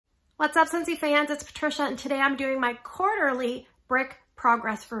What's up, Scentsy fans? It's Patricia, and today I'm doing my quarterly brick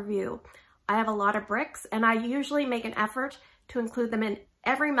progress review. I have a lot of bricks, and I usually make an effort to include them in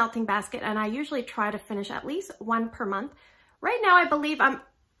every melting basket, and I usually try to finish at least one per month. Right now, I believe I'm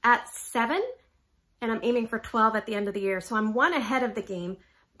at 7, and I'm aiming for 12 at the end of the year, so I'm one ahead of the game.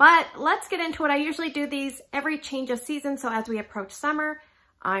 But let's get into it. I usually do these every change of season, so as we approach summer,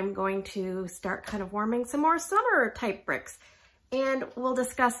 I'm going to start kind of warming some more summer type bricks. And we'll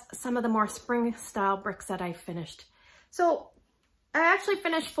discuss some of the more spring style bricks that I finished. So I actually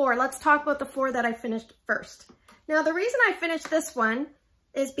finished 4. Let's talk about the 4 that I finished first. Now the reason I finished this one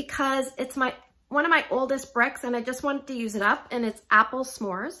is because it's one of my oldest bricks and I just wanted to use it up, and it's apple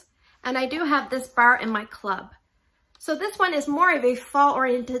s'mores. And I do have this bar in my club. So this one is more of a fall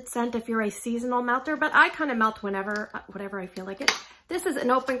oriented scent if you're a seasonal melter, but I kind of melt whenever, whatever I feel like it. This is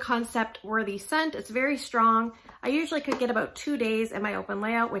an open concept worthy scent. It's very strong. I usually could get about 2 days in my open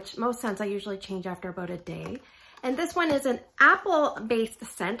layout, which most scents I usually change after about a day. And this one is an apple-based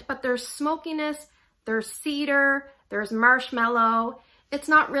scent, but there's smokiness, there's cedar, there's marshmallow. It's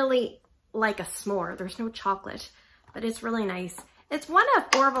not really like a s'more. There's no chocolate, but it's really nice. It's one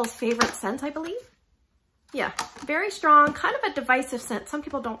of Orville's favorite scents, I believe. Yeah, very strong, kind of a divisive scent. Some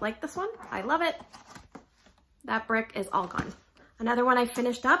people don't like this one. I love it. That brick is all gone. Another one I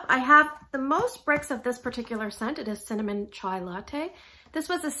finished up. I have the most bricks of this particular scent. It is Cinnamon Chai Latte. This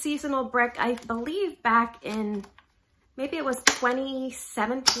was a seasonal brick, I believe back in, maybe it was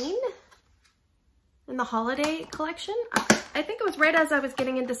 2017 in the holiday collection. I think it was right as I was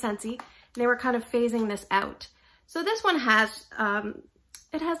getting into Scentsy, and they were kind of phasing this out. So this one has,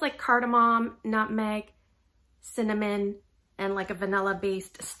 it has like cardamom, nutmeg, cinnamon, and like a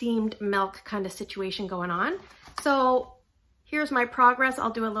vanilla-based steamed milk kind of situation going on. So here's my progress. I'll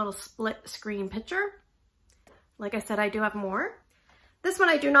do a little split screen picture. Like I said, I do have more. This one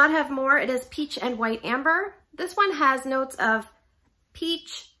I do not have more. It is Peach and White Amber. This one has notes of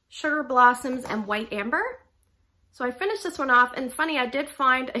peach, sugar blossoms, and white amber. So I finished this one off, and funny, I did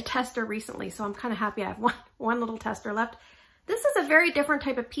find a tester recently, so I'm kind of happy I have one little tester left. This is a very different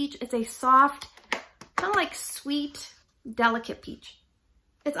type of peach. It's a soft, kind of like sweet, delicate peach.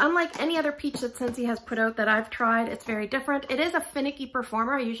 It's unlike any other peach that Scentsy has put out that I've tried. It's very different. It is a finicky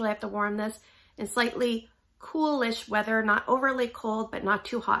performer. I usually have to warm this in slightly coolish weather, not overly cold, but not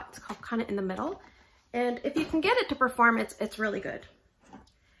too hot. It's kind of in the middle. And if you can get it to perform, it's really good.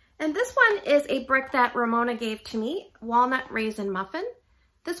 And this one is a brick that Ramona gave to me, Walnut Raisin Muffin.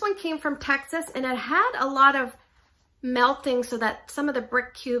 This one came from Texas, and it had a lot of melting so that some of the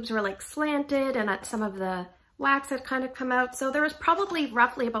brick cubes were like slanted, and that some of the wax had kind of come out. So there was probably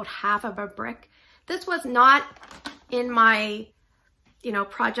roughly about half of a brick. This was not in my,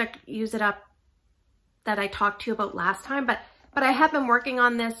 project Use It Up that I talked to you about last time, but I have been working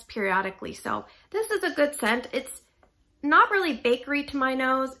on this periodically. So this is a good scent. It's not really bakery to my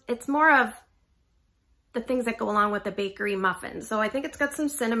nose. It's more of the things that go along with the bakery muffin. So I think it's got some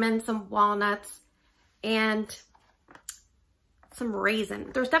cinnamon, some walnuts, and some raisin.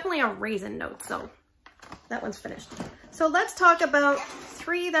 There's definitely a raisin note, so that one's finished. So let's talk about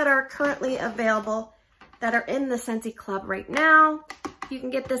 3 that are currently available that are in the Scentsy Club right now. You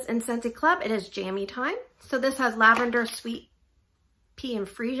can get this in Scentsy Club. It is Jammy Time. So this has lavender, sweet pea, and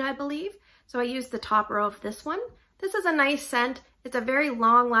freesia, I believe. So I used the top row of this one. This is a nice scent. It's a very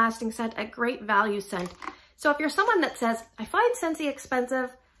long-lasting scent, a great value scent. So if you're someone that says, I find Scentsy expensive,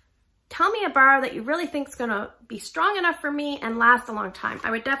 tell me a bar that you really think is gonna be strong enough for me and last a long time.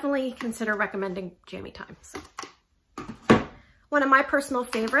 I would definitely consider recommending Jammy Time. So, one of my personal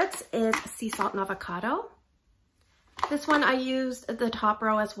favorites is Sea Salt and Avocado. This one I used the top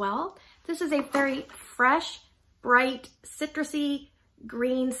row as well. This is a very fresh, bright, citrusy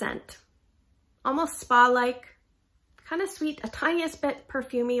green scent. Almost spa-like, kind of sweet, a tiniest bit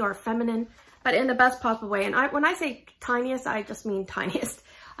perfumey or feminine, but in the best possible way. And when I say tiniest, I just mean tiniest.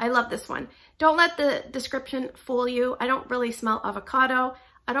 I love this one. Don't let the description fool you. I don't really smell avocado.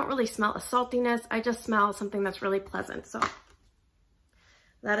 I don't really smell a saltiness. I just smell something that's really pleasant. So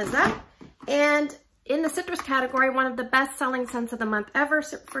that is that. And in the citrus category, one of the best selling scents of the month ever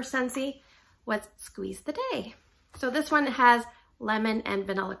for Scentsy was Squeeze the Day. So this one has lemon and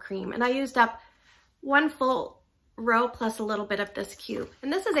vanilla cream. And I used up 1 full row plus a little bit of this cube.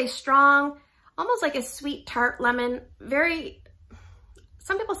 And this is a strong, almost like a sweet tart lemon, very,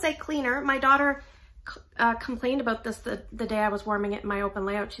 some people say cleaner. My daughter complained about this the day I was warming it in my open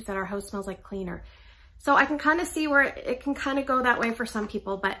layout. She said our house smells like cleaner. So I can kind of see where it can kind of go that way for some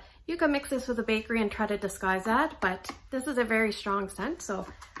people, but you can mix this with a bakery and try to disguise that. But this is a very strong scent, so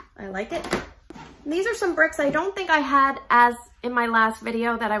I like it. These are some bricks I don't think I had as in my last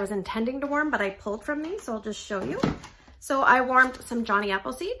video that I was intending to warm, but I pulled from these, so I'll just show you. So I warmed some Johnny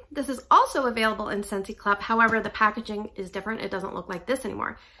Appleseed. This is also available in Scentsy Club. However, the packaging is different. It doesn't look like this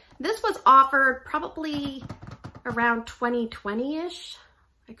anymore. This was offered probably around 2020-ish.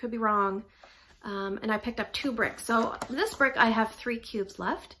 I could be wrong. And I picked up 2 bricks. So this brick, I have 3 cubes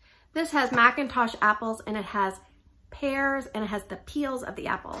left. This has Macintosh apples, and it has pears, and it has the peels of the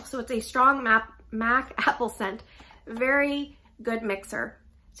apple. So it's a strong Mac apple scent. Very good mixer.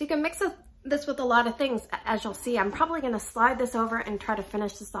 So you can mix this with a lot of things. As you'll see, I'm probably going to slide this over and try to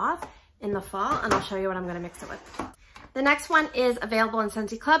finish this off in the fall, and I'll show you what I'm going to mix it with. The next one is available in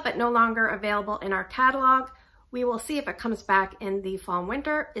Scentsy Club, but no longer available in our catalog. We will see if it comes back in the fall and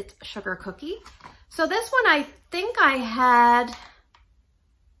winter. It's Sugar Cookie. So this one, I think I had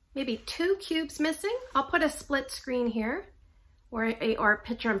maybe 2 cubes missing. I'll put a split screen here, or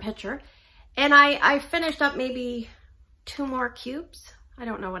picture in picture. And I finished up maybe 2 more cubes. I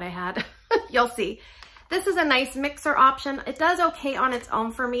don't know what I had. You'll see. This is a nice mixer option. It does okay on its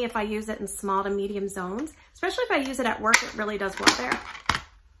own for me if I use it in small to medium zones, especially if I use it at work. It really does well there.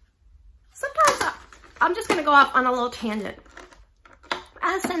 Sometimes I'm just gonna go off on a little tangent.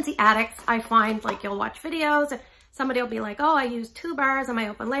 As Scentsy addicts, I find like you'll watch videos and somebody will be like, oh, I use 2 bars in my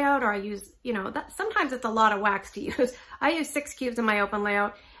open layout, or I use, you know, that sometimes it's a lot of wax to use. I use 6 cubes in my open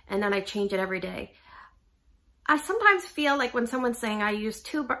layout and then I change it every day. I sometimes feel like when someone's saying I use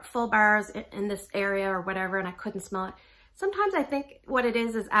 2 full bars in this area or whatever and I couldn't smell it, sometimes I think what it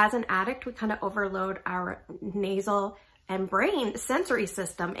is as an addict, we kind of overload our nasal and brain sensory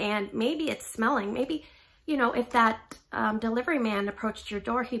system, and maybe it's smelling. Maybe, you know, if that delivery man approached your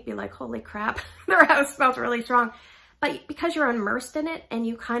door, he'd be like, holy crap, their house smells really strong. But because you're immersed in it and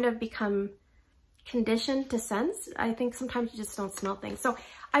you kind of become conditioned to sense, I think sometimes you just don't smell things. So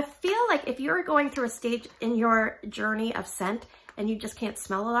I feel like if you're going through a stage in your journey of scent and you just can't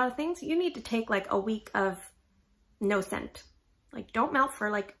smell a lot of things, you need to take like a week of no scent. Like don't melt for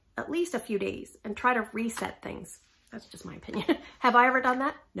like at least a few days and try to reset things. That's just my opinion. Have I ever done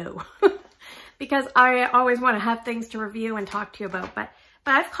that? No. Because I always want to have things to review and talk to you about, but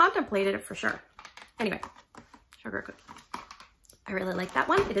I've contemplated it for sure. Anyway, Sugar Cookie. I really like that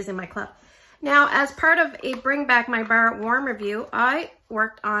one. It is in my club. Now, as part of a Bring Back My Bar warm review, I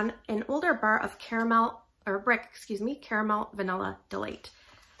worked on an older bar of caramel vanilla delight.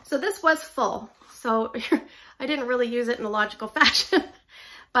 So this was full. So I didn't really use it in a logical fashion.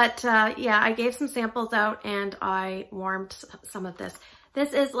 But yeah, I gave some samples out and I warmed some of this.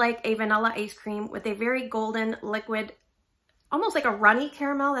 This is like a vanilla ice cream with a very golden liquid, almost like a runny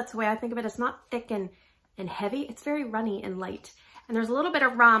caramel. That's the way I think of it. It's not thick and heavy. It's very runny and light. And there's a little bit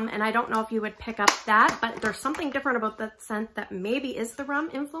of rum, and I don't know if you would pick up that, but there's something different about that scent that maybe is the rum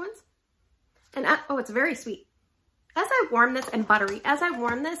influence. And oh, it's very sweet. As I warm this, and buttery, as I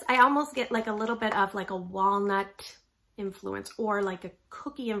warm this, I almost get like a little bit of like a walnut influence or like a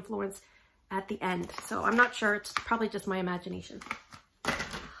cookie influence at the end. So I'm not sure, it's probably just my imagination.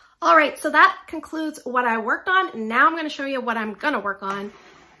 All right, so that concludes what I worked on. Now I'm gonna show you what I'm gonna work on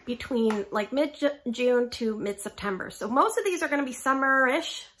between like mid-June to mid-September. So most of these are gonna be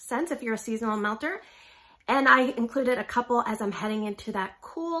summer-ish scents if you're a seasonal melter. And I included a couple as I'm heading into that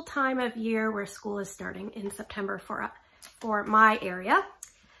cool time of year where school is starting in September for my area.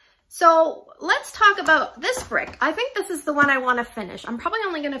 So let's talk about this brick. I think this is the one I wanna finish. I'm probably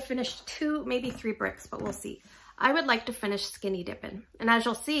only gonna finish 2, maybe 3 bricks, but we'll see. I would like to finish Skinny Dippin'. And as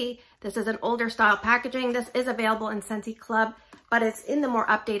you'll see, this is an older style packaging. This is available in Scentsy Club, but it's in the more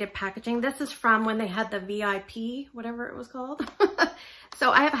updated packaging. This is from when they had the VIP, whatever it was called.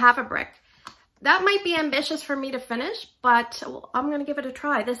 So I have half a brick. That might be ambitious for me to finish, but I'm gonna give it a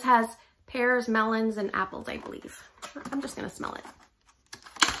try. This has pears, melons, and apples, I believe. I'm just gonna smell it.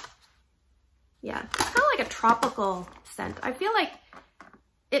 Yeah, it's kind of like a tropical scent. I feel like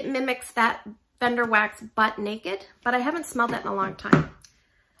it mimics that Fender Wax Butt Naked, but I haven't smelled that in a long time.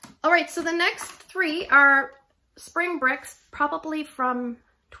 All right, so the next 3 are spring bricks, probably from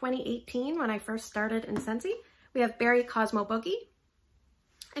 2018 when I first started in Scentsy. We have Berry Cosmo Boogie.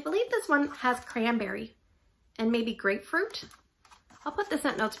 I believe this one has cranberry and maybe grapefruit. I'll put the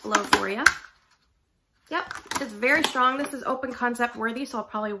scent notes below for you. Yep, it's very strong. This is open concept worthy, so I'll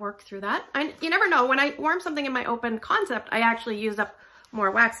probably work through that. You never know, when I warm something in my open concept, I actually use up more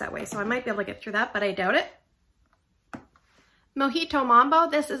wax that way, so I might be able to get through that, but I doubt it. Mojito Mambo,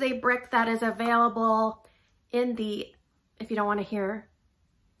 this is a brick that is available in the, if you don't want to hear,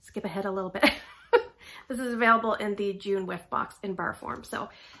 skip ahead a little bit. This is available in the June whiff box in bar form. So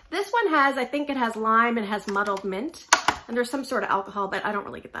this one has, I think it has lime and has muddled mint, and there's some sort of alcohol, but I don't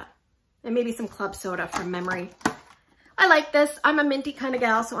really get that. and maybe some club soda from memory. I like this. I'm a minty kind of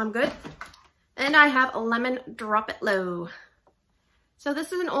gal, so I'm good. And I have a lemon drop it low. So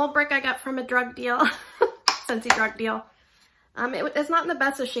this is an old brick I got from a drug deal, Scentsy drug deal. It's not in the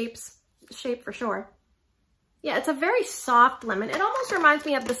best of shape for sure. Yeah, it's a very soft lemon. It almost reminds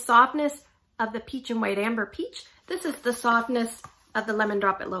me of the softness of the peach and white amber peach. This is the softness of the lemon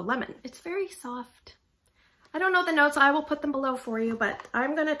drop it low lemon. It's very soft. I don't know the notes. I will put them below for you, but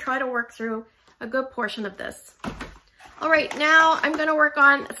I'm going to try to work through a good portion of this. All right, now I'm going to work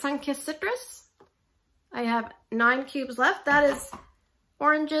on Sun-Kissed Citrus. I have 9 cubes left. That is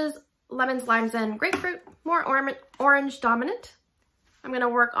oranges, lemons, limes, and grapefruit. More orange dominant. I'm going to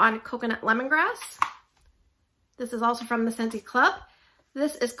work on coconut lemongrass. This is also from the Scentsy Club.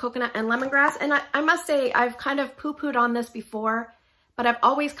 This is coconut and lemongrass. And I must say, I've kind of poo-pooed on this before, but I've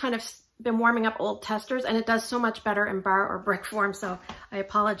always kind of been warming up old testers, and it does so much better in bar or brick form. So I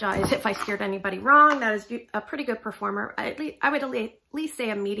apologize if I steered anybody wrong. That is a pretty good performer. I would at least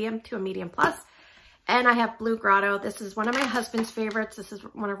say a medium to a medium plus. And I have Blue Grotto. This is one of my husband's favorites. This is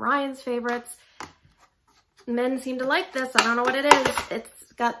one of Ryan's favorites. Men seem to like this. I don't know what it is.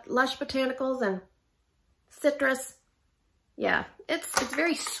 It's got lush botanicals and citrus. Yeah, it's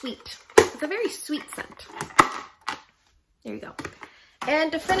very sweet. It's a very sweet scent. There you go.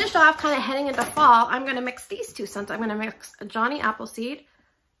 And to finish off, kind of heading into fall, I'm going to mix these two scents. I'm going to mix Johnny Appleseed,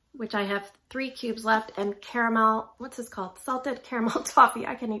 which I have 3 cubes left, and caramel, what's this called? Salted caramel toffee.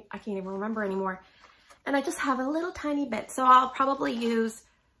 I can't even remember anymore. And I just have a little tiny bit. So I'll probably use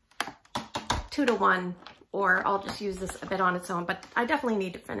 2 to 1, or I'll just use this a bit on its own. But I definitely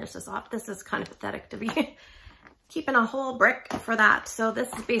need to finish this off. This is kind of pathetic to be keeping a whole brick for that. So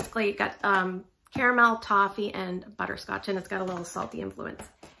this is basically got caramel, toffee, and butterscotch, and it's got a little salty influence.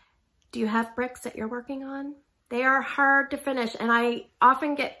 Do you have bricks that you're working on? They are hard to finish, and I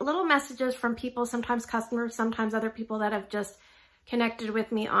often get little messages from people, sometimes customers, sometimes other people that have just connected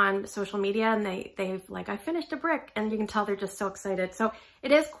with me on social media, and they've like, I finished a brick, and you can tell they're just so excited. So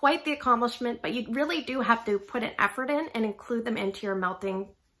it is quite the accomplishment, but you really do have to put an effort in and include them into your melting,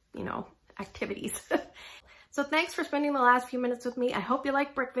 activities. So thanks for spending the last few minutes with me. I hope you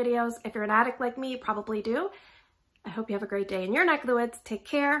like brick videos. If you're an addict like me, you probably do. I hope you have a great day in your neck of the woods. Take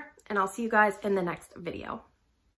care, and I'll see you guys in the next video.